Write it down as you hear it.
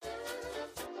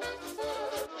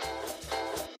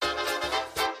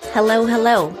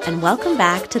Hello, and welcome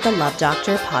back to the Love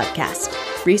Doctor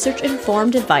podcast,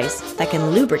 research-informed advice that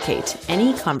can lubricate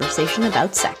any conversation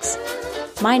about sex.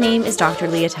 My name is Dr.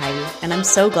 Nathalie, and I'm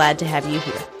so glad to have you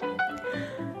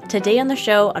here. Today on the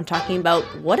show, I'm talking about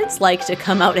what it's like to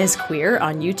come out as queer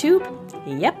on YouTube.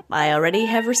 Yep, I already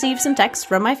have received some texts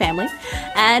from my family,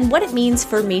 and what it means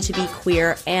for me to be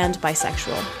queer and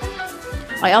bisexual.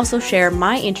 I also share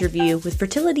my interview with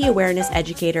fertility awareness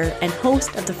educator and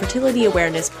host of the Fertility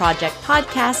Awareness Project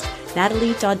podcast,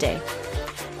 Nathalie Daudet.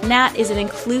 Nat is an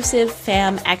inclusive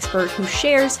femme expert who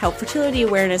shares how fertility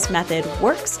awareness method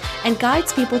works and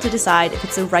guides people to decide if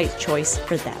it's the right choice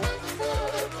for them.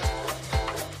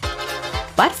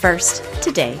 But first,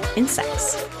 today in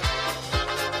sex.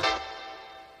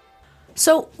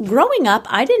 So growing up,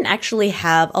 I didn't actually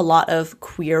have a lot of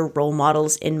queer role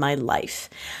models in my life.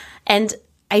 And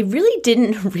I really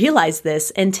didn't realize this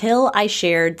until I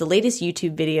shared the latest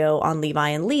YouTube video on Levi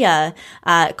and Leah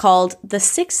called The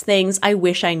 6 Things I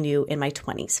Wish I Knew in My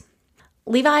 20s.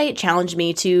 Levi challenged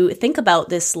me to think about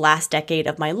this last decade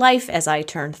of my life as I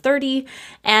turned 30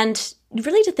 and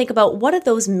really to think about what are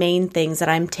those main things that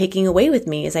I'm taking away with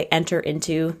me as I enter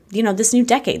into, this new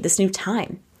decade, this new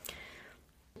time.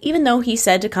 Even though he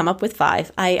said to come up with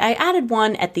 5, I added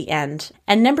 1 at the end,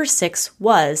 and number 6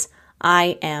 was,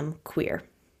 I am queer.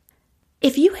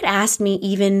 If you had asked me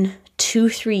even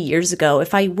 2-3 years ago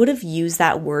if I would have used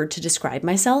that word to describe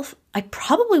myself, I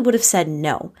probably would have said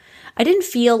no. I didn't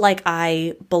feel like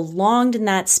I belonged in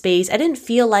that space. I didn't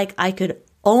feel like I could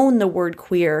own the word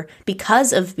queer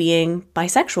because of being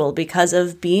bisexual, because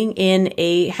of being in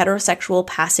a heterosexual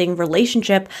passing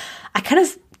relationship. I kind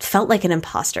of felt like an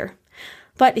imposter.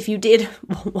 But if you did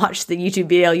watch the YouTube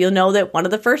video, you'll know that one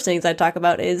of the first things I talk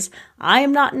about is I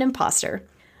am not an imposter.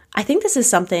 I think this is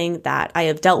something that I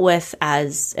have dealt with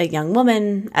as a young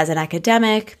woman, as an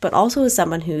academic, but also as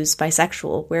someone who's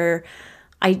bisexual, where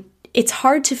it's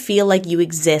hard to feel like you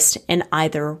exist in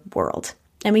either world.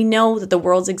 And we know that the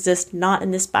worlds exist not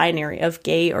in this binary of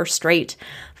gay or straight,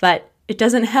 but it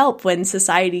doesn't help when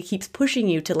society keeps pushing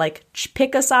you to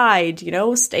pick a side,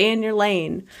 stay in your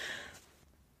lane.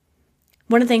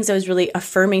 One of the things that was really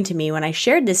affirming to me when I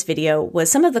shared this video was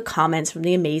some of the comments from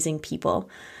the amazing people.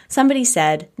 Somebody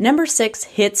said, number 6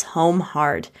 hits home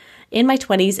hard. In my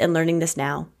 20s and learning this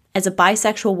now. As a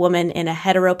bisexual woman in a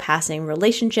hetero-passing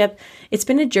relationship, it's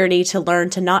been a journey to learn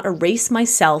to not erase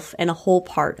myself and a whole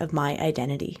part of my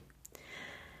identity.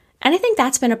 And I think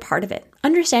that's been a part of it,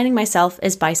 understanding myself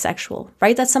as bisexual,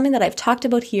 right? That's something that I've talked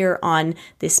about here on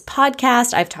this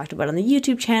podcast, I've talked about on the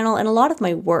YouTube channel, and a lot of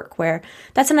my work where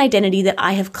that's an identity that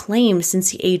I have claimed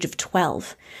since the age of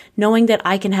 12, knowing that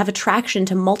I can have attraction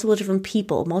to multiple different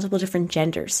people, multiple different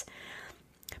genders.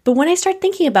 But when I start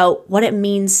thinking about what it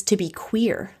means to be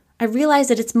queer, I realize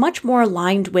that it's much more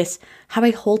aligned with how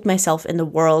I hold myself in the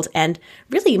world and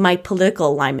really my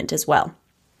political alignment as well.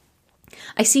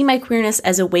 I see my queerness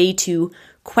as a way to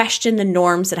question the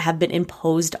norms that have been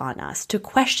imposed on us, to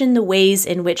question the ways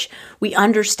in which we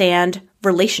understand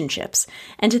relationships,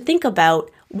 and to think about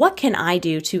what can I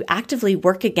do to actively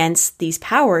work against these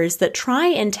powers that try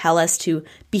and tell us to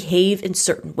behave in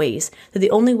certain ways, that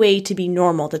the only way to be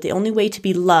normal, that the only way to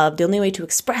be loved, the only way to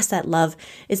express that love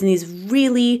is in these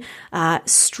really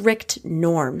strict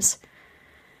norms.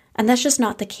 And that's just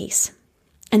not the case.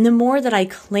 And the more that I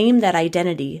claim that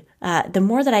identity, the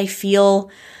more that I feel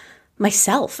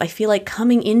myself. I feel like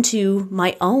coming into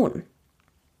my own.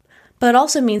 But it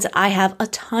also means that I have a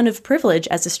ton of privilege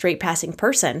as a straight passing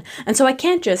person. And so I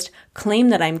can't just claim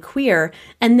that I'm queer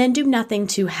and then do nothing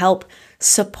to help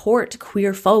support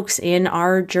queer folks in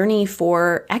our journey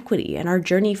for equity and our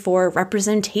journey for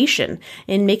representation,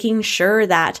 in making sure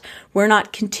that we're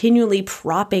not continually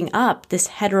propping up this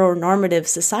heteronormative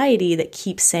society that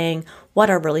keeps saying what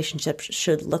our relationships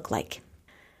should look like.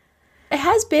 It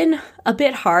has been a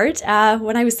bit hard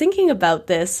when I was thinking about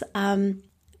this.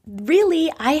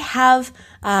 Really, I have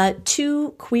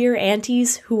 2 queer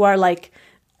aunties who are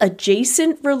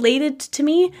adjacent related to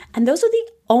me, and those are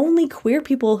the only queer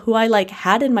people who I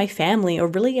had in my family or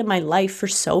really in my life for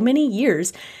so many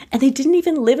years, and they didn't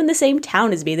even live in the same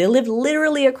town as me. They lived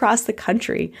literally across the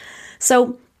country.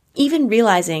 So even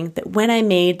realizing that when I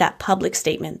made that public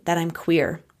statement that I'm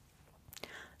queer,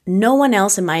 no one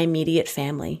else in my immediate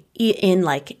family, in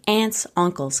aunts,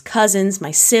 uncles, cousins,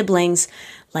 my siblings,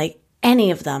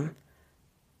 any of them,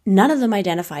 none of them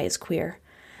identify as queer.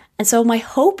 And so my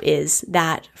hope is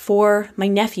that for my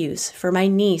nephews, for my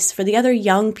niece, for the other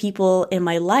young people in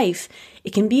my life,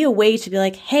 it can be a way to be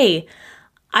hey,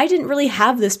 I didn't really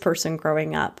have this person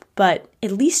growing up, but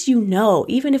at least you know,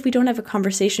 even if we don't have a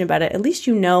conversation about it, at least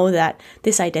you know that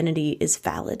this identity is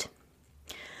valid.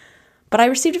 But I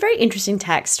received a very interesting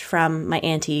text from my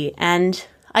auntie, and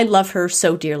I love her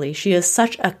so dearly. She is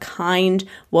such a kind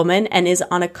woman and is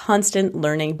on a constant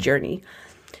learning journey.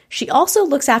 She also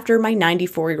looks after my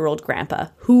 94-year-old grandpa,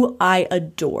 who I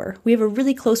adore. We have a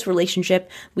really close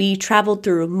relationship. We traveled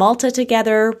through Malta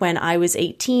together when I was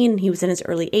 18. He was in his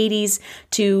early 80s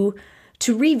to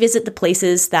revisit the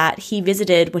places that he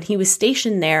visited when he was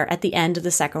stationed there at the end of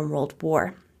the Second World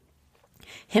War.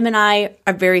 Him and I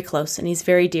are very close, and he's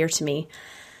very dear to me.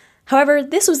 However,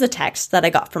 this was the text that I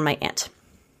got from my aunt.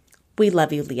 We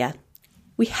love you, Leah.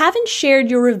 We haven't shared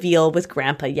your reveal with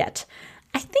Grandpa yet.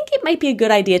 I think it might be a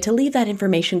good idea to leave that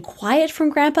information quiet from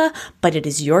Grandpa, but it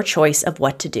is your choice of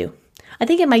what to do. I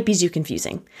think it might be too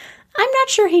confusing. I'm not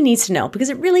sure he needs to know because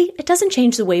it doesn't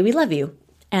change the way we love you,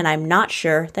 and I'm not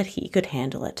sure that he could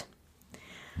handle it.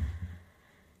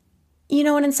 You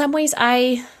know, and in some ways,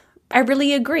 I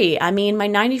really agree. I mean, my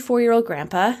 94-year-old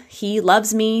grandpa, he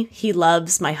loves me, he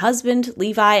loves my husband,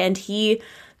 Levi, and he,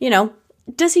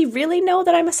 does he really know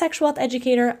that I'm a sexual health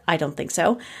educator? I don't think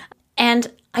so. And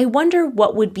I wonder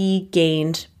what would be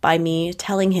gained by me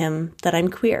telling him that I'm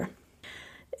queer.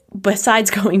 Besides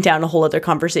going down a whole other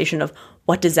conversation of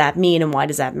what does that mean and why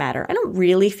does that matter? I don't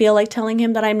really feel like telling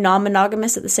him that I'm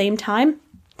non-monogamous at the same time.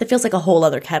 That feels like a whole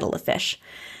other kettle of fish.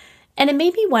 And it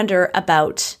made me wonder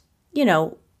about,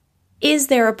 is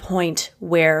there a point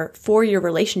where for your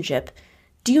relationship,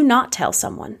 do you not tell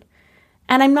someone?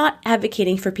 And I'm not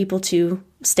advocating for people to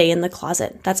stay in the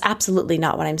closet. That's absolutely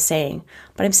not what I'm saying.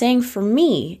 But I'm saying for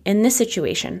me, in this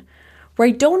situation, where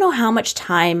I don't know how much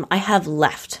time I have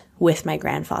left with my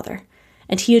grandfather,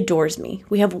 and he adores me.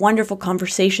 We have wonderful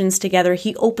conversations together.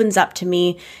 He opens up to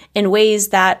me in ways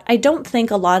that I don't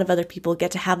think a lot of other people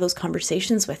get to have those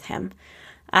conversations with him.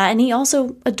 And he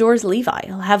also adores Levi.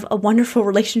 I'll have a wonderful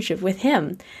relationship with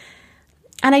him.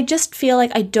 And I just feel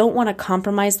like I don't want to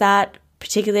compromise that,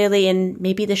 particularly in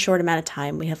maybe the short amount of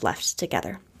time we have left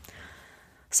together.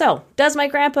 So, does my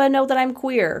grandpa know that I'm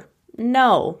queer?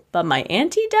 No, but my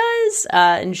auntie does,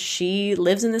 and she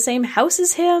lives in the same house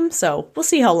as him, so we'll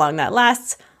see how long that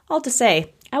lasts. All to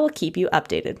say, I will keep you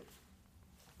updated.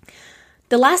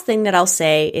 The last thing that I'll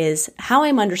say is how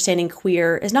I'm understanding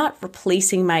queer is not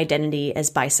replacing my identity as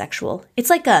bisexual.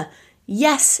 It's like a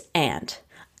yes and.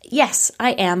 Yes,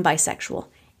 I am bisexual,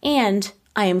 and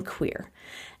I am queer.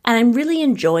 And I'm really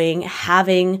enjoying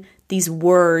having these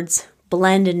words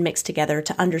blend and mix together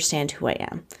to understand who I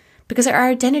am. Because our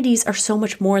identities are so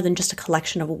much more than just a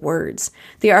collection of words.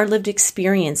 They are lived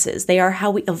experiences. They are how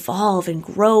we evolve and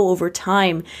grow over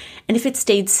time. And if it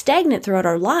stayed stagnant throughout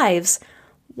our lives,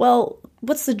 well,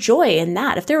 what's the joy in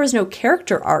that? If there was no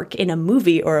character arc in a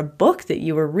movie or a book that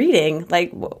you were reading,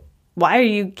 like, why are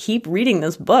you keep reading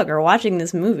this book or watching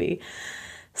this movie?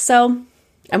 So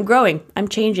I'm growing, I'm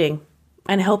changing,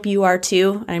 and I hope you are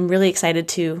too. And I'm really excited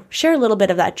to share a little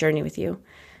bit of that journey with you.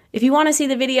 If you want to see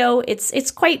the video,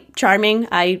 it's quite charming.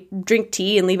 I drink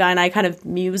tea and Levi and I kind of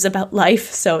muse about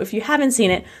life. So if you haven't seen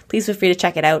it, please feel free to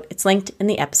check it out. It's linked in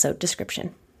the episode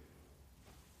description.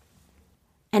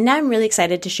 And now I'm really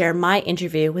excited to share my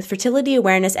interview with fertility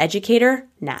awareness educator,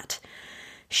 Nat.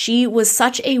 She was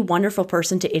such a wonderful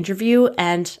person to interview,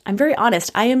 and I'm very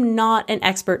honest, I am not an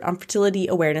expert on fertility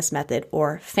awareness method,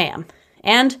 or FAM,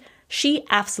 and she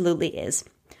absolutely is.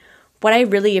 What I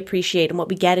really appreciate and what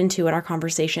we get into in our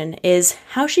conversation is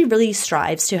how she really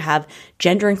strives to have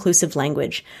gender-inclusive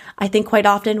language. I think quite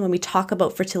often when we talk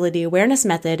about fertility awareness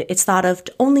method, it's thought of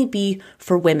to only be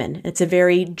for women. It's a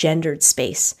very gendered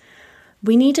space.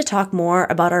 We need to talk more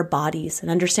about our bodies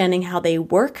and understanding how they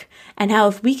work, and how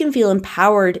if we can feel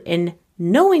empowered in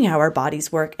knowing how our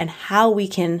bodies work and how we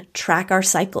can track our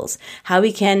cycles, how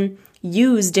we can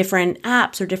use different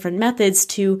apps or different methods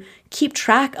to keep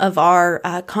track of our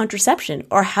contraception,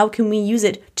 or how can we use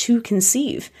it to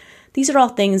conceive. These are all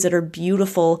things that are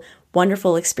beautiful,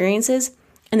 wonderful experiences,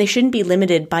 and they shouldn't be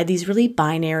limited by these really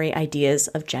binary ideas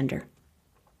of gender.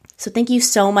 So thank you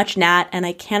so much, Nat, and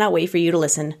I cannot wait for you to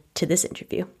listen to this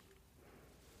interview.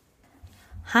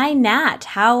 Hi, Nat.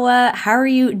 How are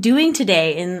you doing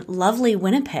today in lovely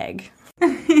Winnipeg?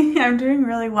 I'm doing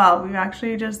really well. We've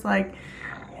actually just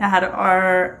had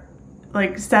our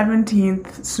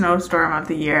 17th snowstorm of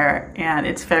the year, and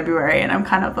it's February, and I'm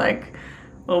kind of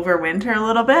over winter a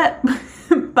little bit.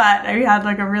 But I had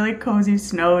a really cozy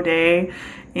snow day,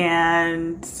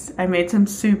 and I made some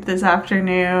soup this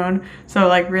afternoon. So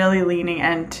really leaning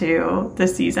into the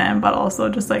season, but also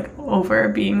just over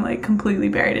being completely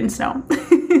buried in snow.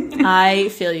 I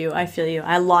feel you.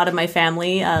 A lot of my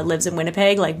family lives in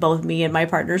Winnipeg, like both me and my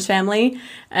partner's family.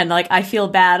 And like, I feel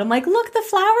bad. I'm like, look, the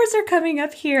flowers are coming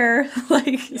up here.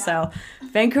 So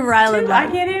Vancouver Island. Dude, I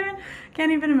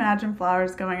can't even imagine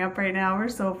flowers going up right now. We're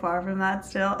so far from that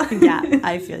still. Yeah,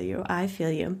 I feel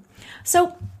you.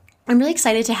 So I'm really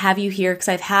excited to have you here because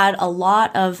I've had a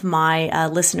lot of my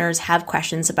listeners have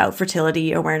questions about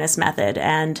fertility awareness method.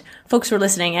 And folks who are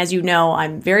listening, as you know,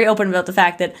 I'm very open about the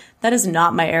fact that that is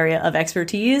not my area of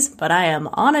expertise, but I am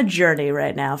on a journey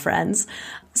right now, friends.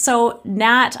 So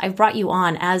Nat, I've brought you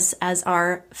on as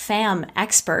our FAM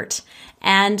expert.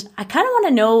 And I kind of want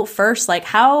to know first, like,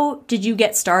 how did you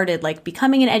get started, like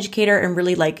becoming an educator and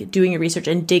really like doing your research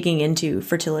and digging into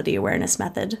fertility awareness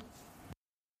method?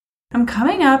 I'm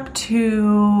coming up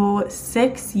to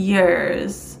 6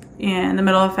 years in the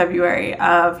middle of February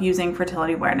of using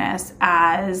fertility awareness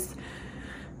as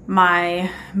my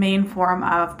main form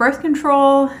of birth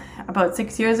control. About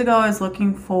 6 years ago, I was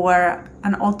looking for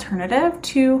an alternative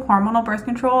to hormonal birth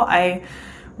control. I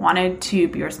wanted to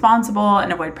be responsible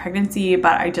and avoid pregnancy,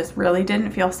 but I just really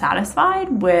didn't feel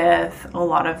satisfied with a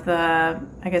lot of the,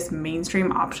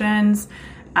 mainstream options.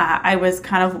 I was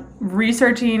kind of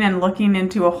researching and looking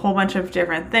into a whole bunch of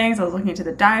different things. I was looking into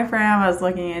the diaphragm. I was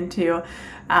looking into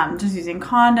just using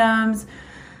condoms.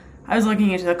 I was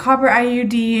looking into the copper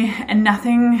IUD, and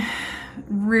nothing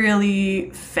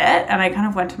really fit. And I kind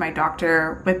of went to my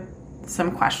doctor with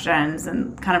some questions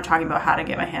and kind of talking about how to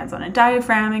get my hands on a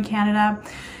diaphragm in Canada.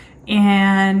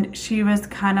 And she was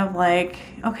kind of like,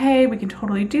 okay, we can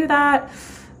totally do that.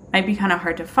 Might be kind of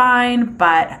hard to find,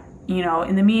 but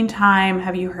in the meantime,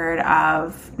 have you heard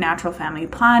of natural family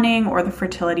planning or the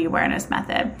fertility awareness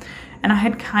method? And I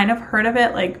had kind of heard of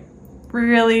it,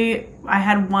 I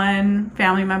had one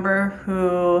family member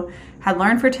who had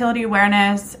learned fertility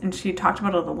awareness and she talked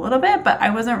about it a little bit, but I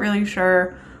wasn't really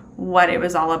sure what it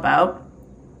was all about.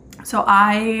 So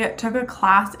I took a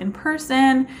class in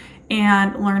person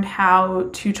and learned how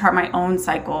to chart my own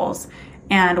cycles,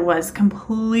 and was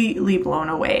completely blown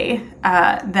away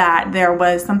that there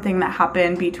was something that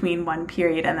happened between one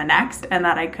period and the next, and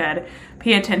that I could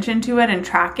pay attention to it and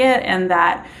track it, and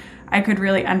that I could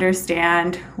really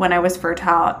understand when I was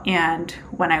fertile and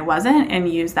when I wasn't, and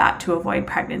use that to avoid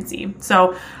pregnancy.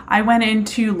 So I went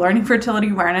into learning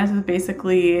fertility awareness with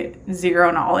basically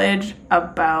zero knowledge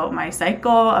about my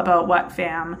cycle, about what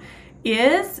FAM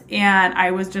is, and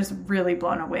I was just really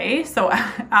blown away. So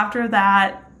after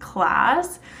that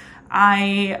class,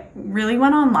 I really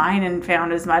went online and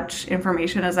found as much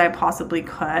information as I possibly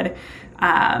could,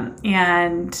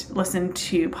 and listened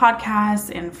to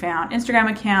podcasts and found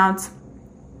Instagram accounts,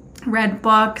 read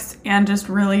books, and just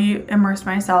really immersed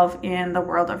myself in the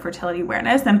world of fertility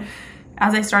awareness. And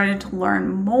as I started to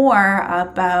learn more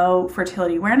about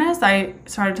fertility awareness, I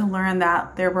started to learn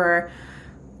that there were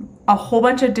a whole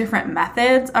bunch of different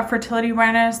methods of fertility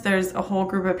awareness. There's a whole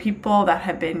group of people that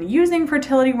have been using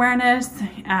fertility awareness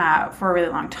for a really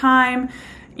long time,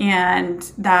 and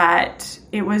that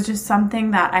it was just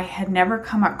something that I had never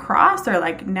come across or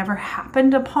never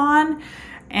happened upon,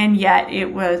 and yet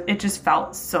it just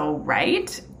felt so right.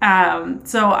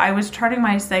 So I was charting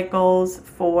my cycles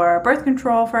for birth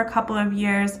control for a couple of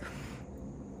years,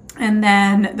 and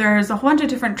then there's a whole bunch of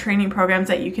different training programs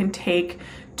that you can take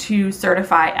to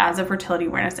certify as a fertility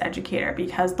awareness educator,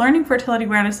 because learning fertility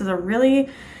awareness is a really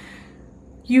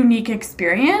unique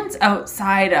experience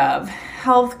outside of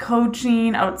health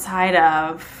coaching, outside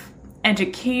of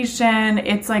education.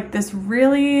 It's like this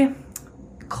really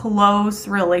close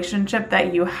relationship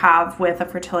that you have with a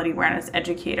fertility awareness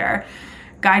educator,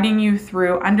 guiding you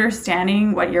through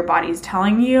understanding what your body's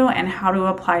telling you and how to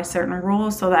apply certain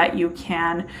rules so that you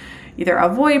can either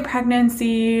avoid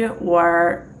pregnancy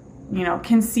or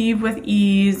conceive with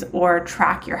ease or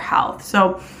track your health.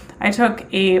 So I took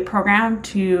a program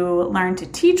to learn to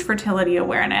teach fertility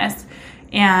awareness,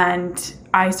 and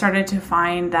I started to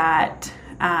find that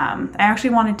I actually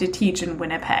wanted to teach in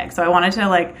Winnipeg. So I wanted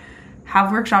to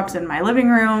have workshops in my living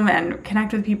room and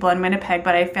connect with people in Winnipeg,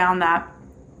 but I found that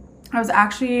I was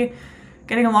actually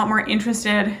getting a lot more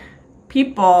interested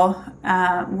people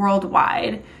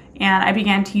worldwide. And I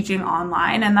began teaching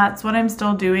online, and that's what I'm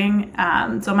still doing.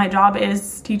 So my job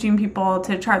is teaching people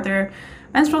to chart their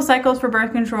menstrual cycles for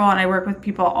birth control, and I work with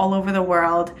people all over the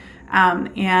world.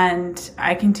 And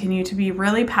I continue to be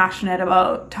really passionate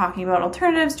about talking about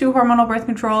alternatives to hormonal birth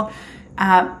control,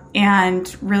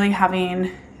 and really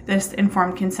having this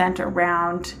informed consent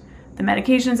around the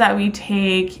medications that we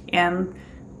take and,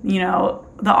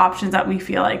 the options that we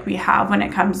feel like we have when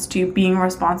it comes to being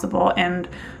responsible and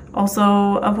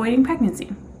also avoiding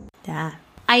pregnancy. Yeah.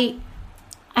 I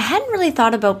I hadn't really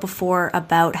thought about before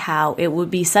about how it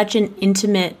would be such an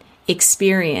intimate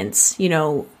experience,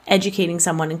 educating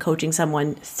someone and coaching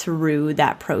someone through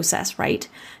that process, right?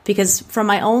 Because from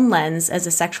my own lens as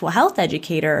a sexual health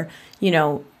educator,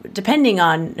 depending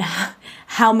on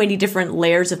how many different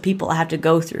layers of people I have to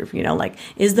go through, like,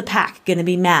 is the pack going to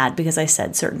be mad because I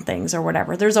said certain things or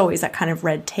whatever? There's always that kind of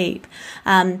red tape.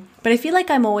 But I feel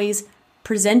like I'm always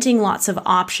presenting lots of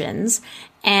options,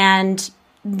 and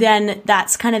then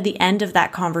that's kind of the end of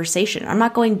that conversation. I'm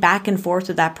not going back and forth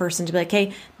with that person to be like,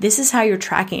 hey, this is how you're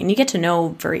tracking. And you get to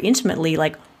know very intimately,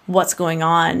 like, what's going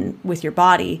on with your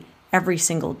body every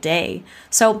single day.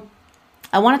 So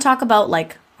I want to talk about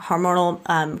like hormonal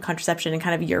contraception and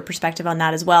kind of your perspective on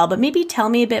that as well. But maybe tell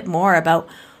me a bit more about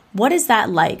what is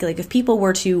that like? Like, if people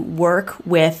were to work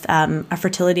with a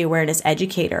fertility awareness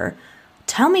educator,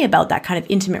 tell me about that kind of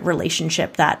intimate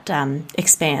relationship that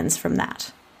expands from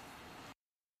that.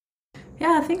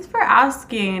 Yeah, thanks for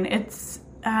asking. It's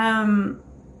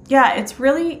it's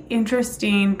really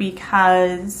interesting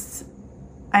because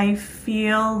I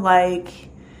feel like,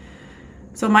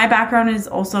 so my background is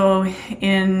also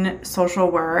in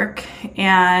social work,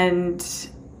 and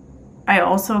I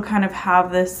also kind of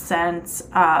have this sense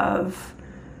of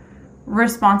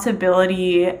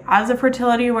responsibility as a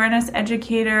fertility awareness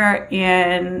educator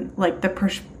in like the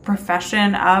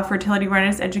profession of fertility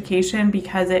awareness education,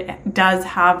 because it does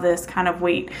have this kind of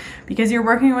weight, because you're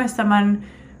working with someone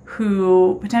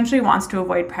who potentially wants to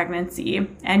avoid pregnancy,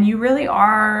 and you really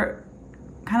are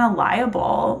kind of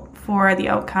liable for the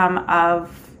outcome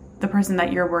of the person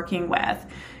that you're working with.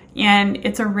 And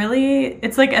it's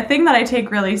like a thing that I take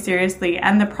really seriously.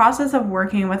 And the process of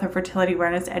working with a fertility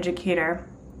awareness educator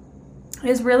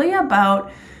is really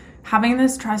about having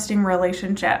this trusting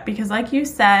relationship, because like you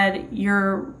said,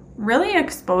 you're really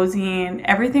exposing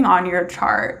everything on your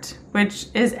chart, which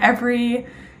is every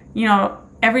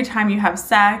time you have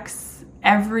sex,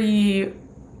 every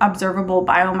observable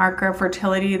biomarker of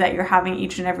fertility that you're having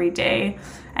each and every day,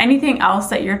 anything else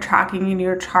that you're tracking in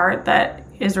your chart that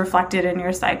is reflected in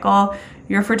your cycle,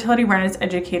 your fertility awareness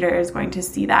educator is going to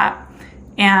see that.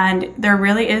 And there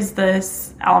really is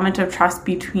this element of trust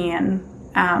between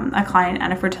a client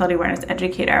and a fertility awareness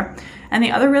educator. And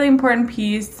the other really important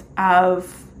piece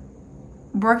of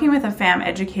working with a FAM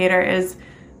educator is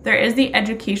there is the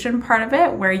education part of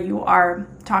it, where you are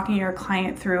talking your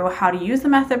client through how to use the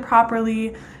method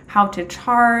properly, how to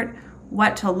chart,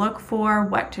 what to look for,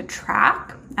 what to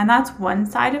track. And that's one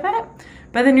side of it.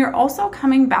 But then you're also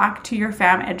coming back to your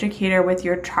FAM educator with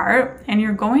your chart, and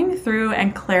you're going through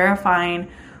and clarifying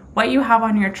what you have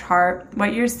on your chart,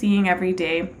 what you're seeing every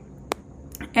day.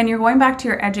 And you're going back to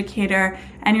your educator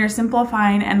and you're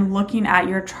simplifying and looking at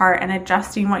your chart and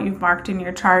adjusting what you've marked in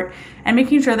your chart and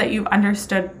making sure that you've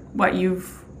understood what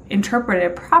you've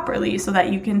interpreted properly so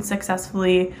that you can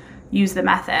successfully use the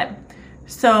method.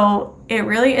 So it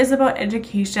really is about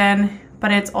education,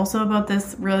 but it's also about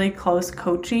this really close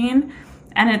coaching.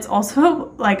 And it's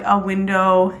also like a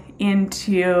window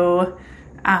into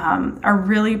a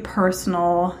really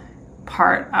personal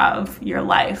part of your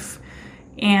life.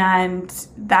 And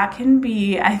that can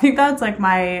be, I think that's like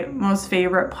my most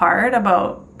favorite part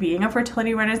about being a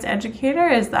fertility awareness educator,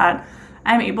 is that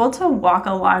I'm able to walk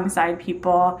alongside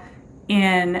people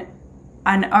in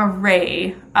an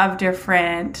array of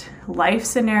different life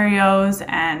scenarios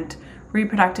and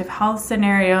reproductive health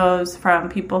scenarios, from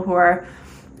people who are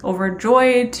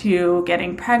overjoyed to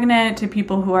getting pregnant, to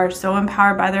people who are so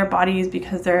empowered by their bodies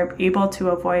because they're able to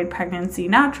avoid pregnancy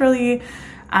naturally,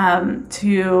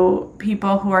 to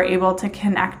people who are able to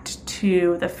connect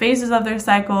to the phases of their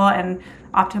cycle and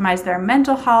optimize their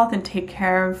mental health and take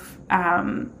care of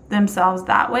themselves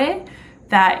that way.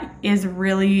 That is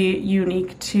really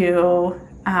unique to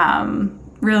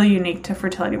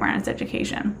fertility awareness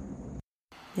education.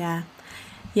 Yeah,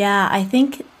 I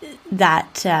think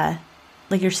that,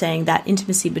 like you're saying, that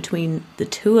intimacy between the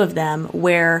two of them,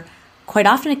 where quite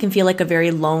often it can feel like a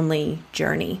very lonely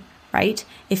journey, right?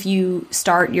 If you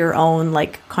start your own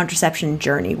like contraception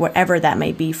journey, whatever that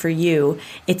may be for you,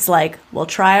 it's like, well,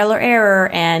 trial or error,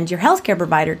 and your healthcare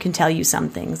provider can tell you some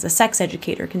things, a sex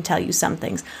educator can tell you some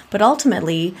things, but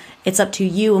ultimately it's up to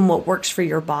you and what works for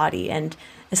your body. And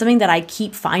it's something that I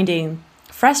keep finding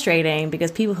frustrating,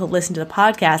 because people who listen to the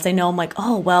podcast, I know I'm like,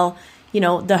 oh, well, the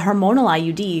hormonal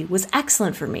IUD was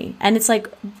excellent for me. And it's like,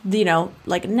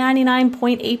 like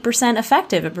 99.8%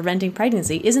 effective at preventing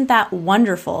pregnancy. Isn't that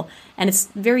wonderful? And it's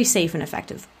very safe and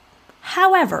effective.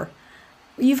 However,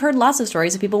 you've heard lots of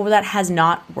stories of people where that has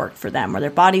not worked for them, where their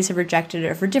bodies have rejected it,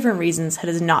 or for different reasons it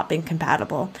has not been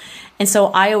compatible. And so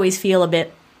I always feel a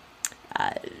bit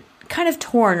kind of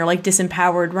torn or like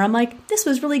disempowered where I'm like, this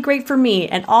was really great for me.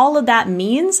 And all of that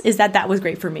means is that that was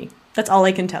great for me. That's all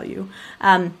I can tell you.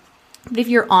 But if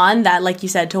you're on that, like you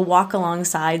said, to walk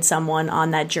alongside someone on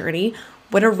that journey,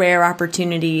 what a rare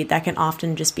opportunity that can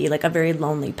often just be like a very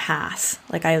lonely path.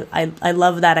 Like I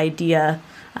love that idea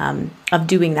of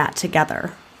doing that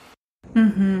together.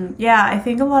 Mm-hmm. Yeah, I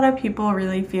think a lot of people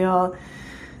really feel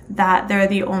that they're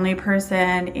the only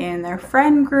person in their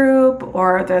friend group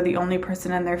or they're the only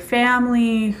person in their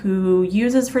family who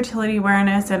uses fertility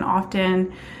awareness, and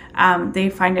often they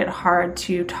find it hard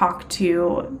to talk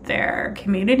to their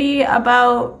community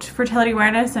about fertility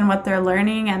awareness and what they're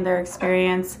learning and their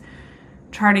experience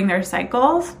charting their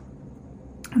cycles.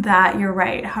 That you're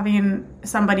right, having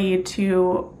somebody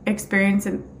to experience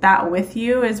that with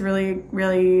you is really,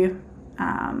 really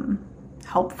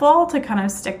helpful to kind of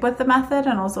stick with the method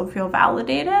and also feel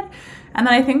validated. And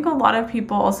then I think a lot of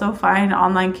people also find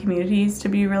online communities to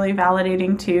be really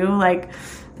validating too. Like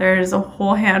there's a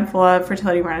whole handful of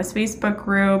fertility awareness Facebook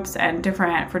groups, and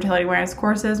different fertility awareness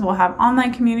courses will have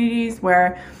online communities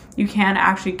where you can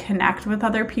actually connect with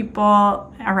other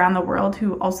people around the world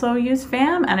who also use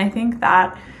FAM. And I think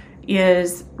that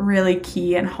is really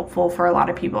key and helpful for a lot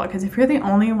of people, because if you're the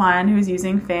only one who's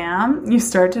using FAM, you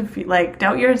start to feel like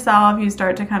doubt yourself, you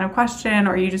start to kind of question,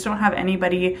 or you just don't have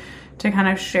anybody to kind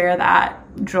of share that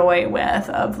joy with,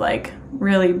 of like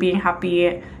really being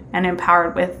happy and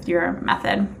empowered with your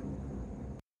method.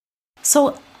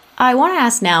 So I want to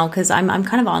ask now, because I'm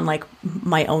kind of on like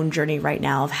my own journey right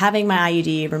now of having my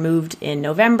IUD removed in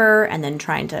November and then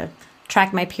trying to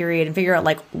track my period and figure out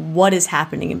like what is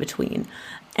happening in between.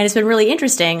 And it's been really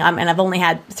interesting. And I've only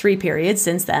had 3 periods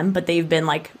since then, but they've been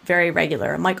like very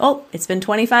regular. I'm like, oh, it's been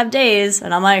 25 days.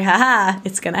 And I'm like, haha,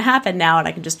 it's going to happen now. And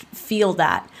I can just feel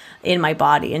that in my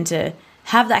body, and to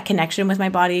have that connection with my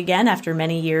body again after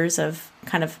many years of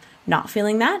kind of not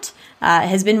feeling that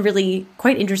has been really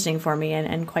quite interesting for me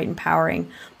and quite empowering.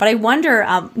 But I wonder,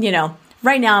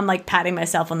 right now I'm like patting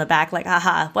myself on the back like,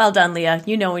 haha, well done, Leah.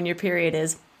 You know when your period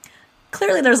is.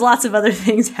 Clearly, there's lots of other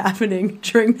things happening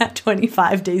during that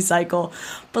 25-day cycle.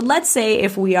 But let's say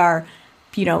if we are,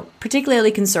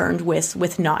 particularly concerned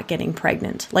with not getting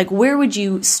pregnant, like where would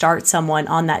you start someone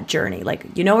on that journey? Like,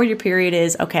 where your period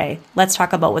is. Okay, let's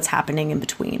talk about what's happening in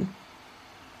between.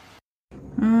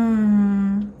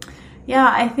 Yeah,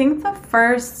 I think the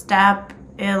first step,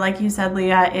 like you said,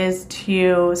 Leah, is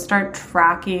to start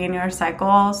tracking your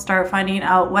cycle, start finding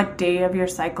out what day of your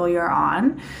cycle you're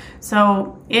on.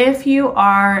 So if you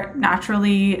are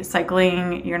naturally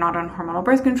cycling, you're not on hormonal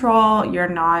birth control, you're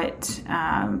not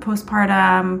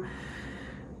postpartum,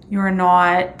 you're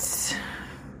not,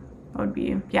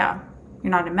 you're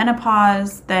not in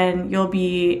menopause, then you'll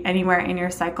be anywhere in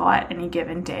your cycle at any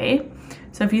given day.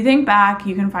 So if you think back,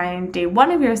 you can find day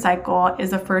 1 of your cycle is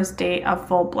the first day of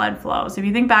full blood flow. So if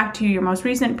you think back to your most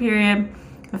recent period,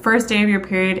 the first day of your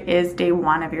period is day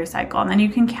 1 of your cycle, and then you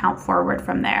can count forward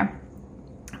from there.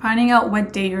 Finding out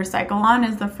what day you're cycle on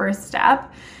is the first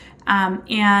step,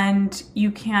 and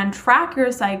you can track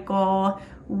your cycle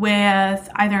with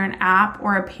either an app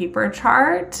or a paper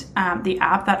chart. The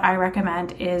app that I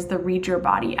recommend is the Read Your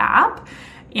Body app.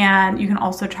 And you can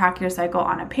also track your cycle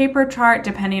on a paper chart,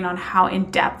 depending on how in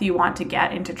depth you want to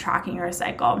get into tracking your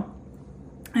cycle.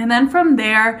 And then from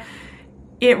there,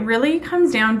 it really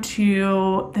comes down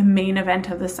to the main event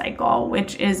of the cycle,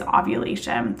 which is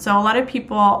ovulation. So a lot of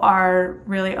people are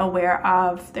really aware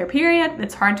of their period.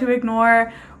 It's hard to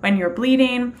ignore when you're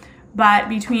bleeding, but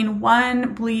between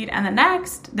one bleed and the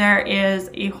next, there is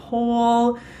a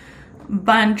whole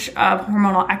bunch of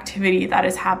hormonal activity that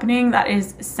is happening that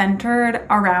is centered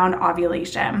around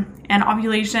ovulation. And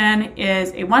ovulation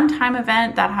is a one-time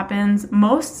event that happens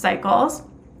most cycles,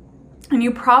 and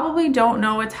you probably don't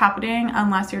know what's happening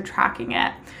unless you're tracking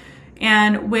it.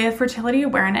 And with fertility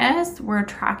awareness, we're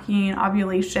tracking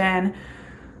ovulation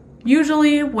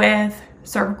usually with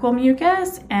cervical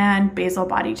mucus and basal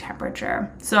body temperature.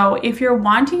 So if you're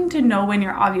wanting to know when you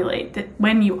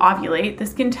ovulate,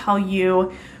 this can tell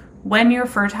you when you're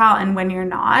fertile and when you're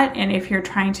not. And if you're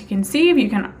trying to conceive, you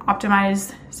can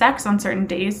optimize sex on certain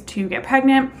days to get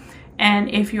pregnant.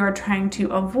 And if you are trying to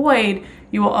avoid,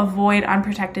 you will avoid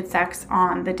unprotected sex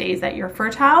on the days that you're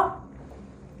fertile.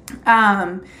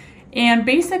 And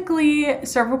basically,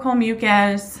 cervical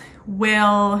mucus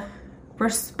will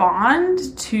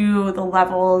respond to the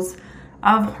levels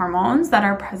of hormones that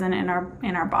are present in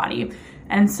our body.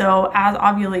 And so as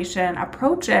ovulation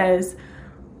approaches,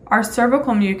 our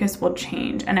cervical mucus will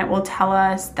change, and it will tell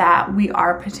us that we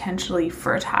are potentially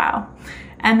fertile.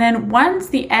 And then once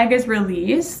the egg is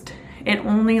released, it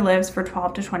only lives for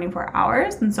 12 to 24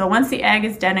 hours. And so once the egg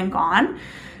is dead and gone,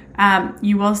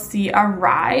 you will see a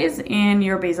rise in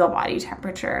your basal body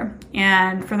temperature.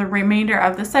 And for the remainder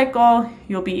of the cycle,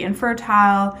 you'll be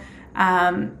infertile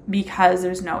because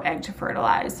there's no egg to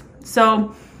fertilize.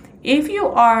 So if you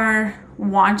are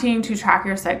wanting to track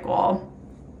your cycle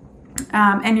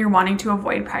and you're wanting to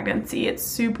avoid pregnancy, it's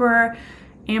super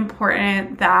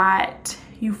important that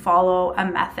you follow a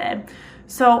method.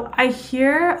 So I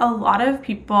hear a lot of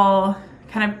people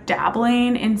kind of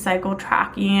dabbling in cycle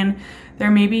tracking.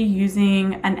 They're maybe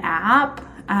using an app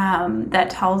that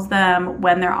tells them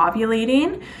when they're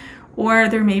ovulating, or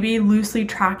they're maybe loosely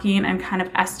tracking and kind of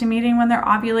estimating when they're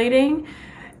ovulating.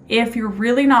 If you're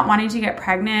really not wanting to get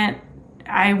pregnant,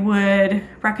 I would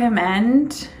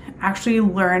recommend actually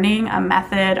learning a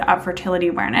method of fertility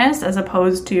awareness as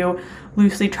opposed to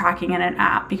loosely tracking in an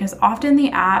app, because often the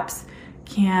apps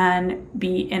can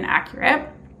be inaccurate.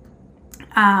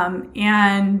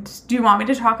 And do you want me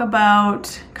to talk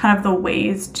about kind of the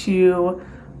ways to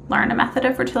learn a method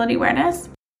of fertility awareness?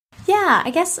 Yeah, I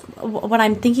guess what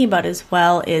I'm thinking about as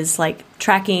well is like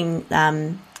tracking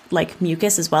like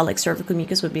mucus as well, like cervical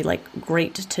mucus would be like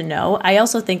great to know. I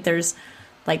also think there's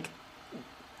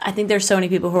so many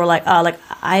people who are like, oh, like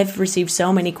I've received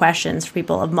so many questions from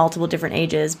people of multiple different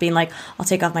ages being like, I'll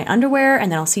take off my underwear and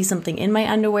then I'll see something in my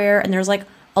underwear. And there's like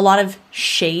a lot of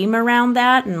shame around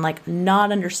that and like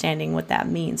not understanding what that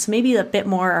means. So maybe a bit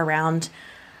more around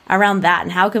that,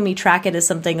 and how can we track it as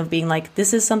something of being like,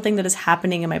 this is something that is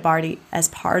happening in my body as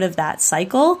part of that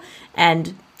cycle,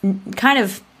 and kind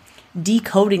of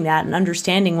decoding that and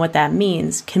understanding what that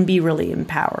means can be really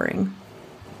empowering.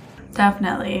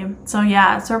 Definitely. So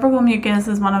yeah, cervical mucus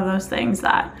is one of those things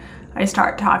that I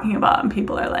start talking about and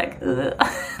people are like,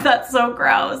 that's so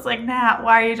gross. Like, Nat,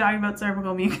 why are you talking about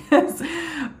cervical mucus?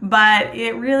 But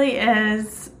it really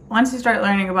is, once you start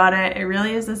learning about it, it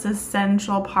really is this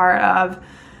essential part of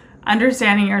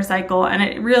understanding your cycle. And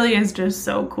it really is just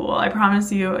so cool. I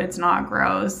promise you it's not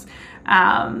gross.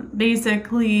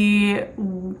 Basically,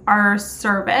 our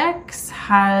cervix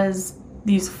has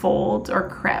these folds or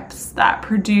crypts that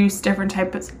produce different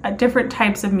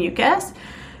types of mucus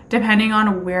depending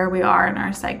on where we are in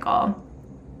our cycle.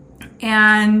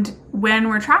 And when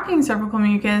we're tracking cervical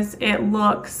mucus, it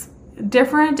looks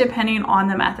different depending on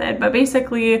the method. But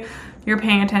basically, you're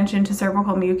paying attention to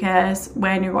cervical mucus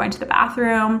when you're going to the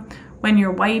bathroom, when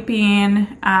you're wiping.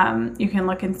 You can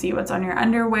look and see what's on your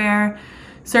underwear.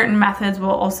 Certain methods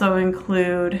will also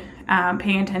include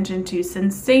paying attention to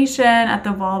sensation at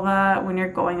the vulva when you're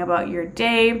going about your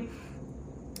day.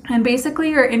 And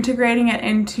basically, you're integrating it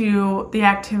into the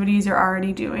activities you're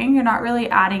already doing. You're not really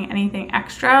adding anything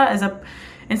extra.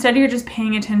 Instead, you're just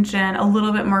paying attention a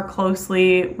little bit more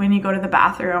closely when you go to the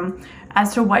bathroom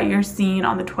as to what you're seeing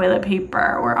on the toilet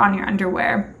paper or on your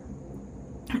underwear.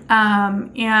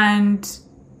 And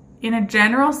in a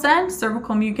general sense,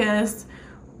 cervical mucus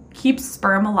keeps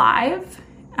sperm alive.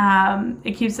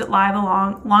 It keeps it live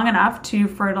long enough to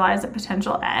fertilize a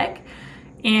potential egg.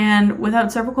 And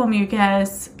without cervical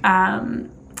mucus, the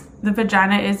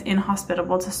vagina is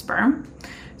inhospitable to sperm.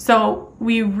 So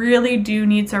we really do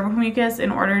need cervical mucus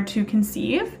in order to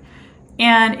conceive.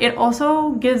 And it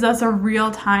also gives us a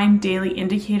real-time daily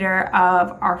indicator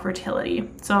of our fertility.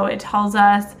 So it tells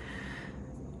us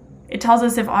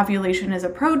if ovulation is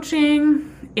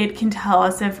approaching. It can tell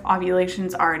us if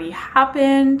ovulation's already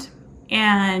happened.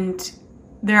 And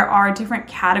there are different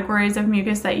categories of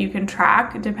mucus that you can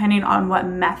track depending on what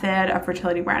method of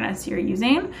fertility awareness you're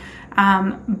using.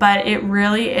 But it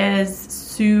really is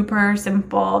super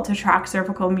simple to track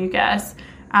cervical mucus.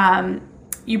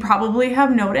 You probably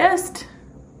have noticed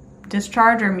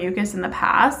discharge or mucus in the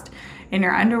past in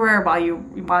your underwear while you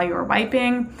were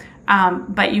wiping,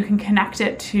 but you can connect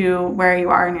it to where you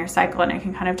are in your cycle, and it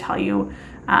can kind of tell you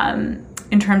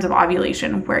in terms of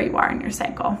ovulation where you are in your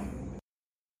cycle.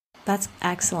 That's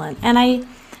excellent. And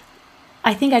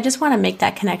I think I just want to make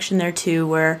that connection there too,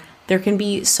 where there can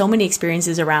be so many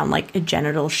experiences around like a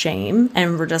genital shame,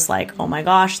 and we're just like, oh my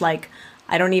gosh, like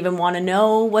I don't even want to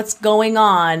know what's going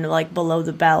on like below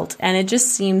the belt. And it just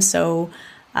seems so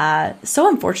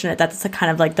unfortunate that it's the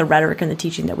kind of like the rhetoric and the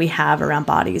teaching that we have around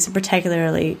bodies, and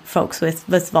particularly folks with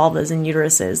vulvas and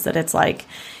uteruses, that it's like,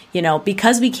 you know,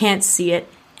 because we can't see it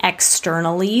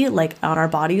externally, like on our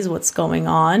bodies, what's going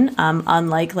on,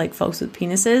 unlike like folks with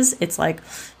penises, it's like,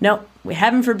 no,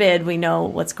 heaven forbid we know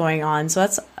what's going on. So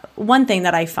that's one thing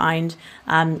that I find,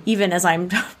 even as I'm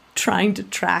trying to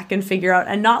track and figure out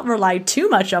and not rely too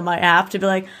much on my app to be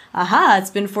like, aha,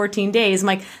 it's been 14 days. I'm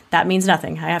like, that means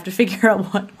nothing. I have to figure out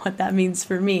what that means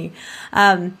for me.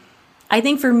 I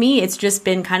think for me, it's just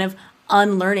been kind of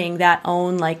unlearning that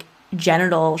own like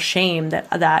genital shame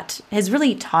that has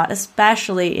really taught,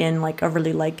 especially in like a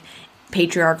really like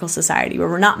patriarchal society where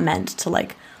we're not meant to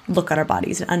like look at our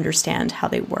bodies and understand how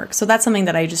they work. So that's something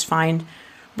that I just find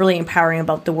really empowering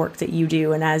about the work that you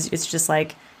do. And as it's just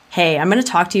like, hey, I'm going to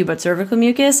talk to you about cervical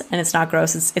mucus and it's not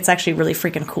gross. It's actually really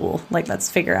freaking cool. Like, let's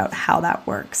figure out how that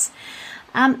works.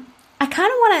 I kind of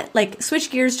want to like switch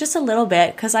gears just a little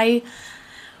bit because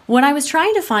when I was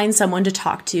trying to find someone to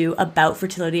talk to about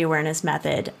fertility awareness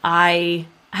method, I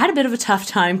had a bit of a tough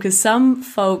time because some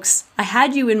folks, I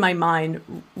had you in my mind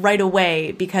right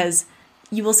away because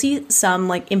you will see some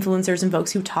like influencers and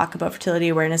folks who talk about fertility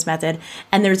awareness method,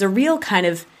 and there's a real kind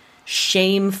of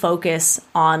shame focus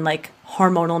on like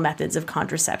hormonal methods of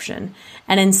contraception.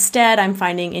 And instead, I'm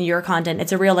finding in your content,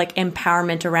 it's a real like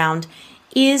empowerment around,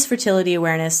 is fertility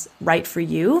awareness right for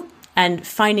you? And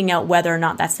finding out whether or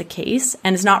not that's the case.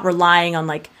 And it's not relying on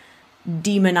like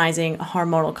demonizing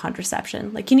hormonal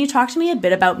contraception. Like, can you talk to me a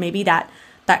bit about maybe that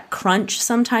crunch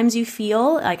sometimes you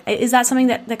feel? Like, is that something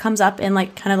that comes up in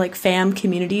like kind of like fam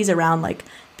communities around like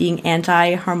being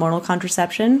anti-hormonal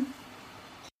contraception?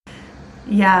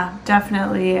 Yeah,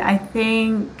 definitely. I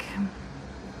think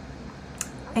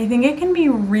it can be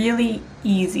really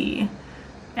easy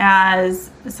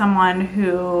as someone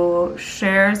who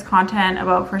shares content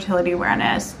about fertility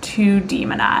awareness to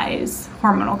demonize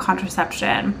hormonal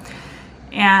contraception.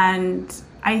 And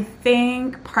I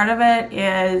think part of it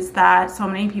is that so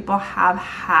many people have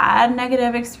had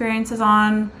negative experiences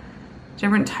on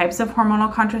different types of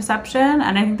hormonal contraception.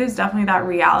 And I think there's definitely that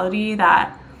reality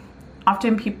that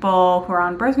often people who are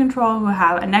on birth control who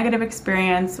have a negative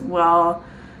experience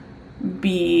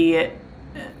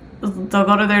they'll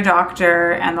go to their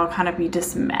doctor and they'll kind of be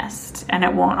dismissed, and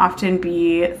it won't often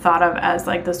be thought of as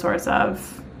like the source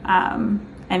of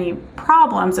any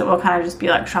problems. It will kind of just be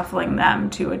like shuffling them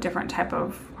to a different type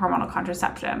of hormonal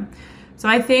contraception. So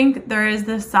I think there is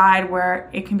this side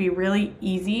where it can be really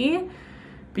easy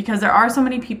because there are so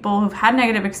many people who've had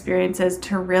negative experiences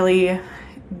to really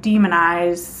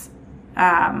demonize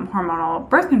hormonal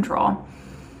birth control.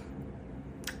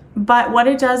 But what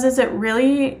it does is it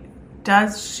really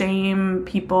does shame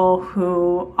people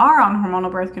who are on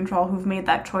hormonal birth control, who've made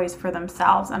that choice for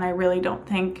themselves. And I really don't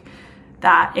think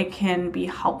that it can be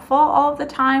helpful all of the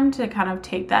time to kind of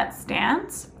take that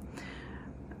stance.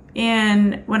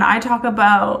 And when I talk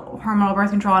about hormonal birth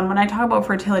control and when I talk about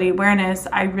fertility awareness,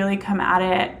 I really come at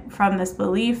it from this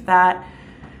belief that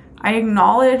I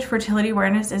acknowledge fertility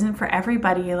awareness isn't for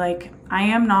everybody. Like, I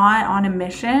am not on a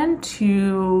mission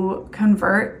to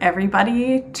convert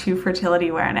everybody to fertility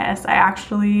awareness. I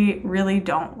actually really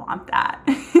don't want that.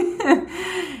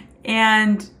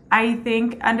 And I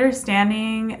think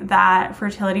understanding that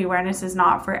fertility awareness is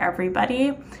not for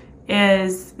everybody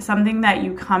is something that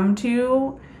you come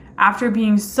to after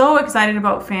being so excited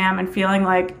about FAM and feeling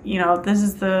like, you know, this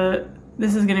is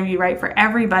going to be right for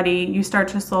everybody. You start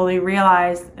to slowly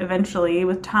realize eventually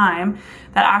with time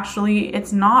that actually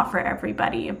it's not for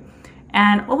everybody.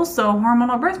 And also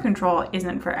hormonal birth control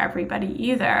isn't for everybody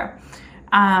either.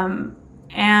 And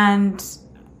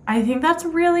I think that's a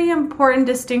really important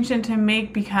distinction to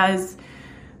make because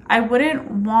I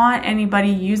wouldn't want anybody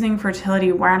using fertility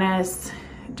awareness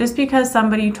just because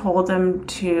somebody told them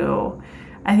to.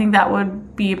 I think that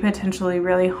would be potentially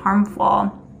really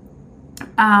harmful.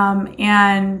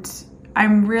 And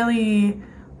I'm really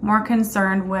more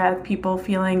concerned with people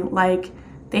feeling like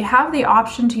they have the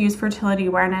option to use fertility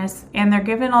awareness and they're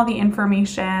given all the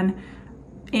information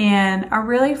in a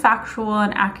really factual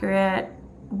and accurate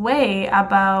way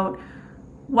about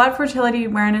what fertility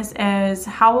awareness is,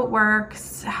 how it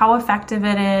works, how effective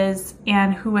it is,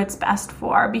 and who it's best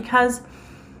for. Because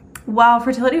while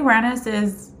fertility awareness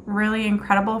is really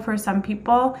incredible for some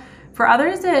people, for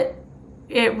others it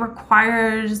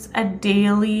requires a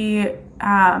daily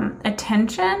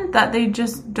attention that they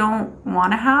just don't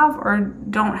want to have or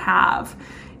don't have.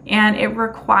 And it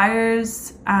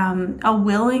requires a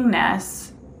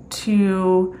willingness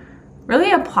to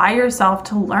really apply yourself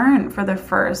to learn for the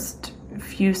first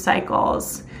few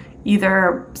cycles,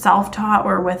 either self-taught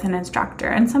or with an instructor.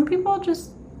 And some people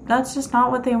that's just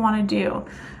not what they want to do.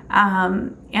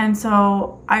 And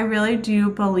so I really do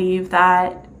believe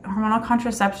that hormonal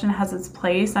contraception has its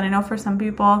place. And I know for some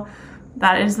people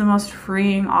that is the most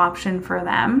freeing option for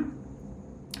them.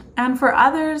 And for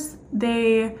others,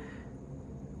 they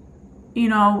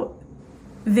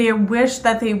wish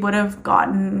that they would have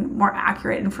gotten more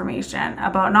accurate information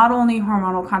about not only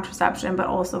hormonal contraception, but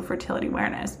also fertility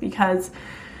awareness. Because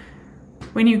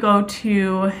when you go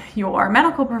to your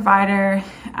medical provider,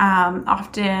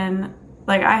 often,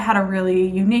 like I had a really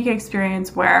unique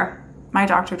experience where my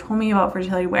doctor told me about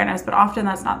fertility awareness, but often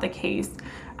that's not the case.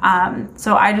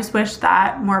 So I just wish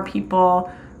that more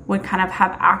people would kind of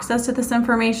have access to this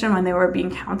information when they were being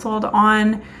counseled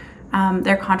on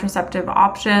their contraceptive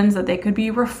options, that they could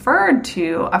be referred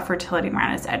to a fertility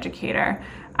awareness educator.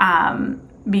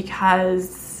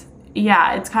 Because,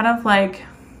 it's kind of like,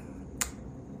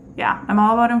 I'm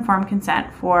all about informed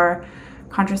consent for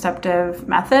contraceptive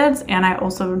methods, and I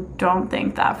also don't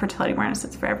think that fertility awareness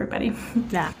is for everybody.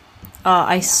 Yeah.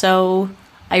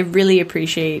 I really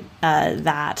appreciate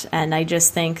that, and I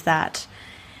just think that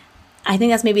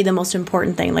that's maybe the most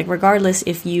important thing. Like, regardless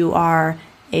if you are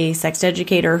a sex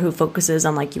educator who focuses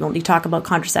on, like, you only talk about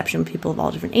contraception with people of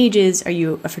all different ages, are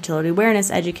you a fertility awareness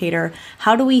educator?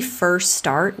 How do we first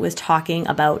start with talking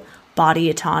about body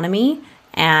autonomy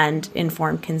and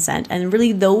informed consent? And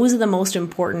really, those are the most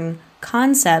important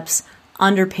concepts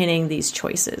underpinning these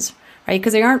choices, right?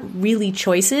 Because they aren't really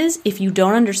choices if you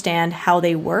don't understand how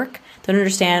they work, don't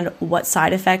understand what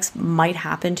side effects might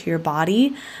happen to your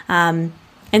body. And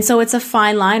so it's a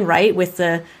fine line, right, with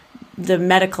the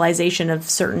medicalization of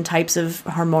certain types of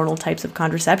hormonal types of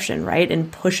contraception, right?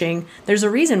 And pushing, there's a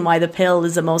reason why the pill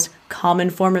is the most common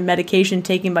form of medication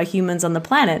taken by humans on the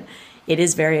planet. It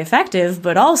is very effective,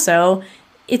 but also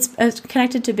it's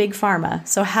connected to big pharma.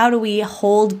 So how do we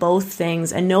hold both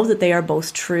things and know that they are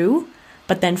both true,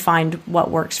 but then find what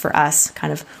works for us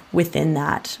kind of within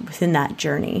that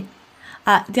journey?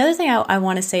 The other thing I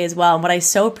want to say as well, and what I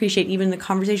so appreciate even the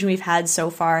conversation we've had so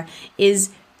far,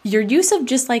 is your use of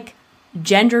just like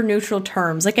gender neutral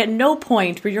terms. Like, at no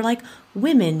point where you're like,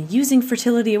 women using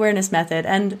fertility awareness method.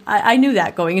 And I knew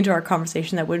that going into our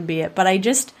conversation that wouldn't be it. But I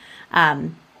just,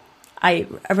 I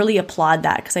really applaud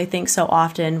that, because I think so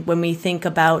often when we think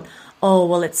about, oh,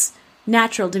 well, it's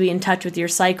natural to be in touch with your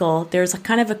cycle, there's a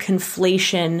kind of a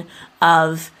conflation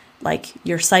of like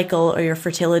your cycle or your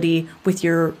fertility with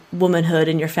your womanhood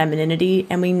and your femininity.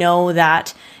 And we know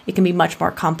that it can be much more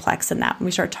complex than that when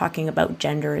we start talking about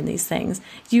gender and these things.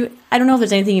 I don't know if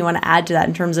there's anything you want to add to that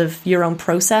in terms of your own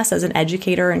process as an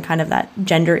educator and kind of that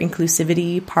gender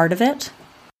inclusivity part of it.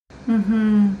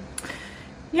 Mm-hmm.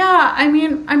 Yeah, I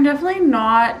mean, I'm definitely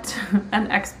not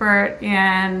an expert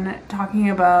in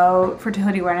talking about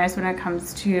fertility awareness when it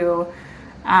comes to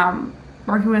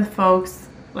working with folks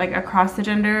like across the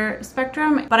gender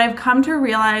spectrum. But I've come to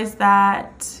realize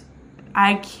that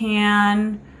I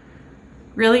can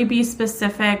really be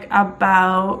specific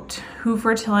about who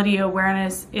fertility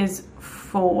awareness is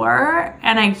for,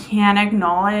 and I can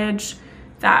acknowledge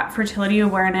that fertility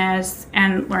awareness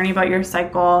and learning about your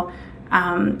cycle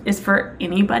is for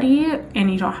anybody,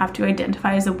 and you don't have to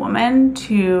identify as a woman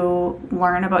to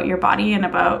learn about your body and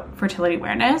about fertility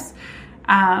awareness.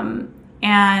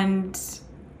 And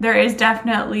there is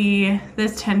definitely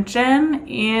this tension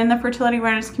in the fertility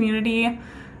awareness community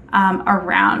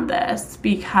around this,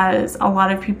 because a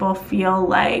lot of people feel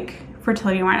like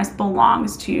fertility awareness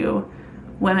belongs to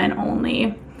women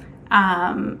only.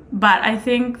 But I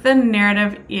think the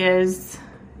narrative is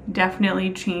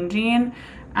definitely changing.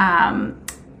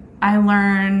 I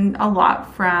learned a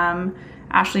lot from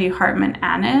Ashley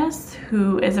Hartman-Annis,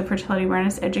 who is a fertility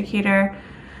awareness educator,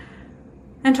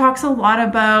 and talks a lot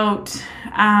about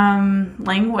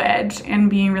language and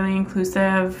being really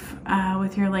inclusive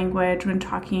with your language when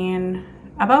talking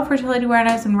about fertility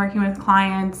awareness and working with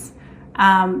clients,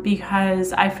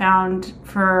 because I found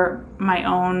for my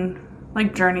own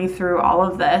like journey through all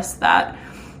of this that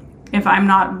if I'm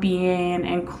not being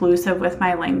inclusive with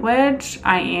my language,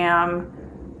 I am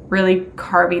really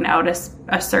carving out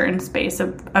a certain space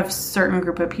of a certain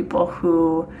group of people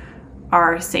who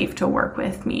are safe to work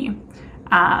with me.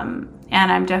 And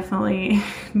I'm definitely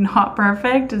not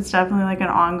perfect. It's definitely like an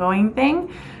ongoing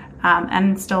thing,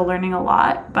 and still learning a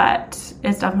lot, but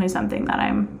it's definitely something that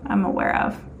I'm aware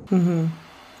of. Mm-hmm.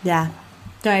 Yeah,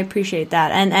 no, I appreciate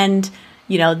that. And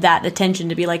you know, that attention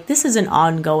to be like, this is an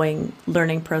ongoing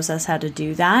learning process, how to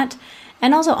do that.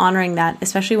 And also honoring that,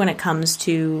 especially when it comes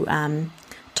to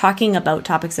talking about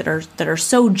topics that are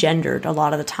so gendered a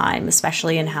lot of the time,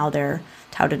 especially in how they're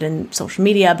touted in social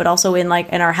media, but also in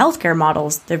our healthcare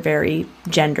models, they're very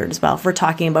gendered as well. If we're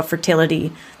talking about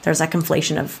fertility, there's that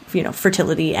conflation of, you know,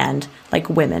 fertility and like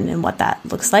women and what that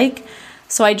looks like.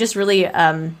 So I just really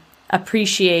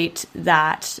appreciate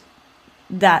that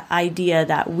idea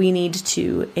that we need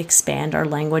to expand our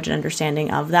language and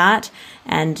understanding of that,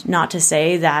 and not to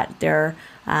say that there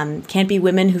can't be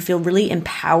women who feel really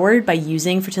empowered by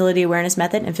using fertility awareness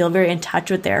method and feel very in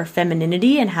touch with their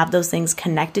femininity and have those things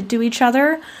connected to each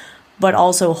other, but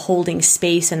also holding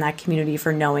space in that community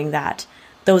for knowing that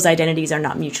those identities are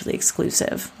not mutually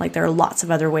exclusive. Like there are lots of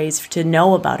other ways to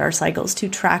know about our cycles, to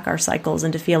track our cycles,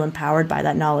 and to feel empowered by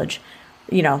that knowledge,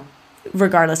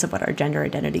 regardless of what our gender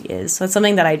identity is. So it's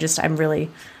something that I'm really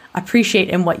appreciate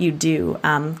in what you do,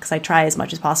 because I try as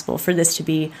much as possible for this to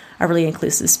be a really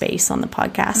inclusive space on the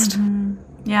podcast. Mm-hmm.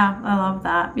 Yeah, I love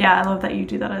that. Yeah, I love that you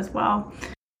do that as well.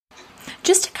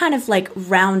 Just to kind of like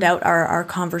round out our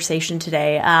conversation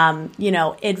today,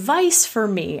 advice for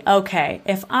me. Okay,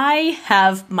 if I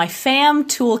have my fam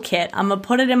toolkit, I'm going to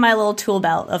put it in my little tool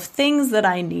belt of things that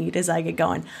I need as I get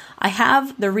going. I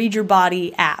have the Read Your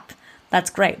Body app.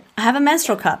 That's great. I have a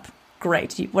menstrual cup.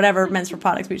 Great. Whatever menstrual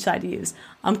products we decide to use.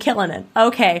 I'm killing it.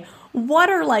 Okay,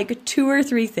 what are like 2 or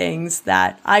 3 things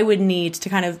that I would need to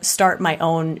kind of start my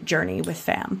own journey with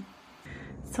fam?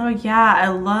 So yeah, I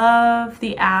love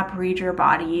the app Read Your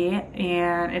Body,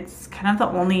 and it's kind of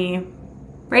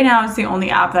right now it's the only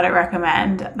app that I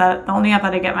recommend, the only app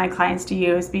that I get my clients to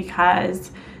use,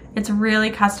 because it's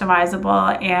really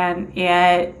customizable and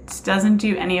it doesn't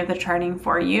do any of the charting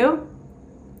for you.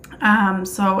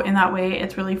 So in that way,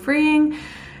 it's really freeing.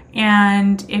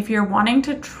 And if you're wanting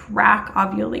to track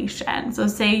ovulation, so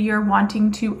say you're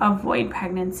wanting to avoid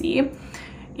pregnancy,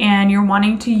 and you're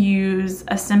wanting to use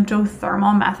a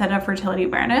symptothermal method of fertility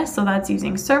awareness, so that's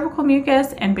using cervical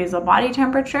mucus and basal body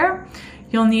temperature,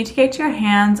 you'll need to get your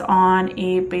hands on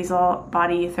a basal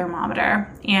body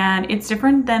thermometer. And it's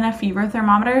different than a fever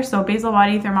thermometer. So basal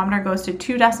body thermometer goes to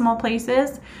 2 decimal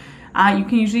places. You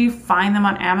can usually find them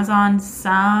on Amazon.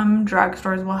 Some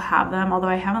drugstores will have them, although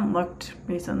I haven't looked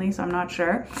recently, so I'm not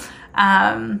sure.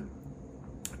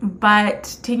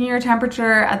 But taking your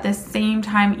temperature at the same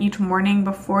time each morning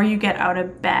before you get out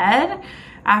of bed,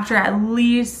 after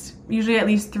usually at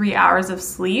least 3 hours of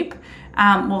sleep,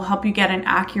 will help you get an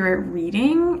accurate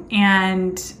reading.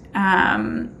 And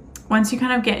once you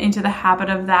kind of get into the habit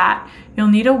of that, you'll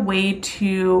need a way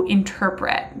to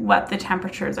interpret what the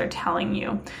temperatures are telling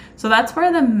you. So that's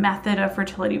where the method of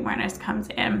fertility awareness comes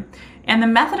in. And the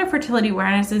method of fertility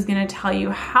awareness is going to tell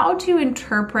you how to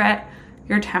interpret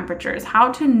your temperatures, how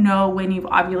to know when you've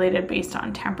ovulated based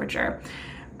on temperature.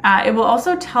 It will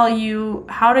also tell you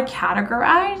how to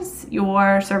categorize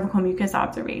your cervical mucus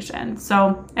observations.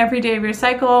 So every day of your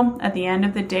cycle, at the end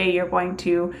of the day, you're going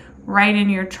to write in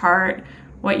your chart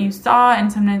what you saw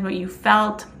and sometimes what you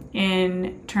felt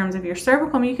in terms of your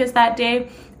cervical mucus that day.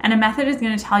 And a method is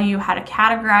going to tell you how to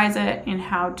categorize it and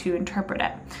how to interpret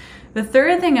it. The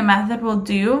third thing a method will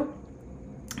do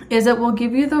is it will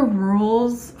give you the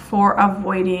rules for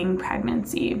avoiding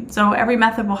pregnancy. So every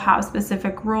method will have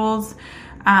specific rules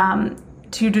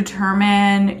to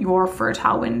determine your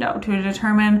fertile window, to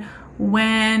determine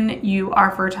when you are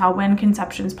fertile, when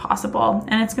conception is possible.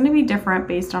 And it's going to be different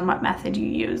based on what method you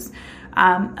use.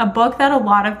 A book that a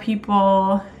lot of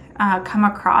people come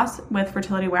across with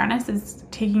fertility awareness is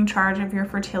Taking Charge of Your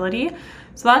Fertility.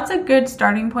 So that's a good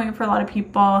starting point for a lot of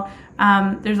people.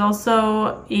 There's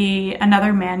also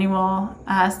another manual,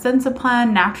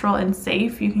 Sensiplan, Natural and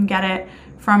Safe. You can get it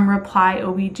from Reply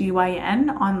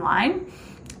OBGYN online.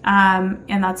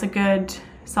 And that's a good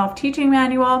self-teaching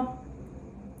manual.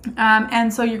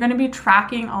 And so you're going to be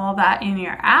tracking all of that in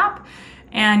your app,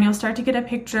 and you'll start to get a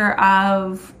picture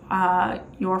of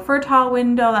your fertile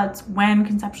window. That's when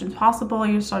conception is possible.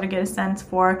 You'll start to get a sense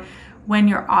for when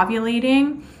you're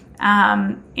ovulating.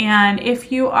 And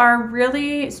if you are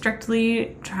really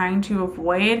strictly trying to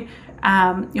avoid,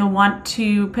 you'll want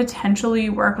to potentially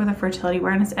work with a fertility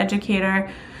awareness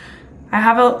educator. I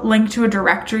have a link to a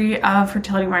directory of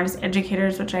fertility awareness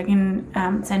educators, which I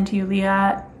can send to you,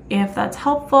 Leah, if that's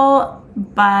helpful.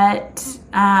 But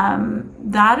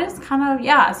that is kind of,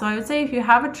 yeah. So I would say if you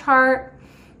have a chart,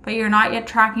 but you're not yet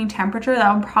tracking temperature,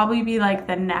 that would probably be like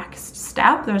the next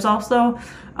step. There's also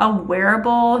a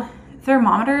wearable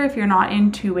thermometer if you're not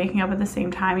into waking up at the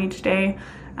same time each day.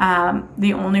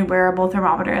 The only wearable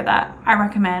thermometer that I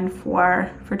recommend for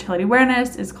fertility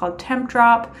awareness is called Temp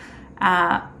Drop.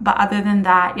 But other than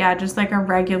that, yeah, just like a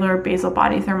regular basal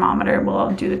body thermometer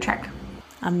will do the trick.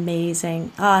 Amazing.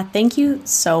 Thank you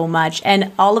so much.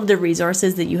 And all of the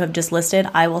resources that you have just listed,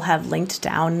 I will have linked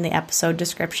down in the episode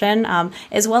description,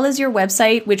 as well as your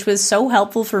website, which was so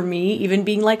helpful for me, even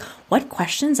being like, what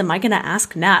questions am I going to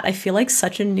ask Nat? I feel like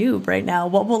such a noob right now.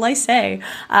 What will I say?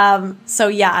 So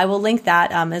yeah, I will link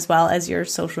that as well as your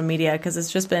social media, because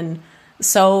it's just been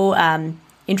so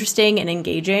interesting and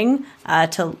engaging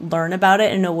to learn about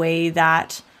it in a way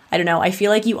that, I don't know, I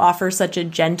feel like you offer such a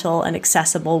gentle and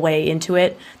accessible way into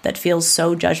it that feels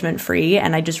so judgment-free,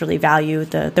 and I just really value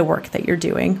the work that you're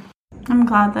doing. I'm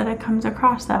glad that it comes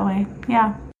across that way.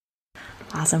 Yeah.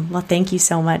 Awesome. Well, thank you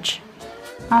so much.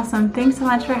 Awesome. Thanks so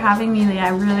much for having me, Leah. I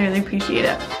really, really appreciate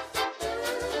it.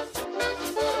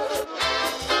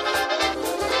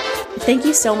 Thank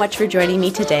you so much for joining me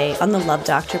today on the Love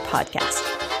Doctor podcast.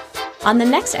 On the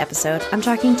next episode, I'm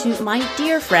talking to my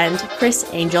dear friend, Chris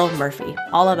Angel Murphy,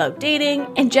 all about dating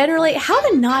and generally how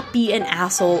to not be an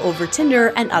asshole over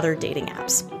Tinder and other dating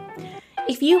apps.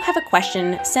 If you have a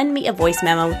question, send me a voice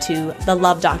memo to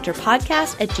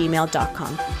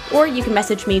thelovedoctorpodcast@gmail.com, or you can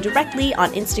message me directly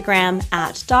on Instagram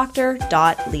at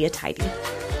dr.leahtidy.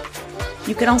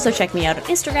 You can also check me out on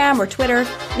Instagram or Twitter,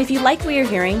 and if you like what you're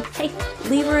hearing, hey,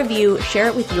 leave a review, share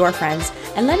it with your friends,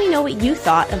 and let me know what you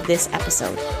thought of this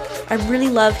episode. I really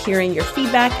love hearing your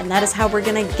feedback, and that is how we're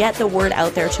going to get the word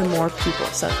out there to more people.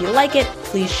 So if you like it,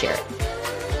 please share it.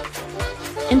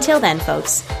 Until then,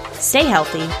 folks, stay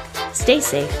healthy, stay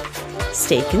safe,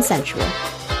 stay consensual.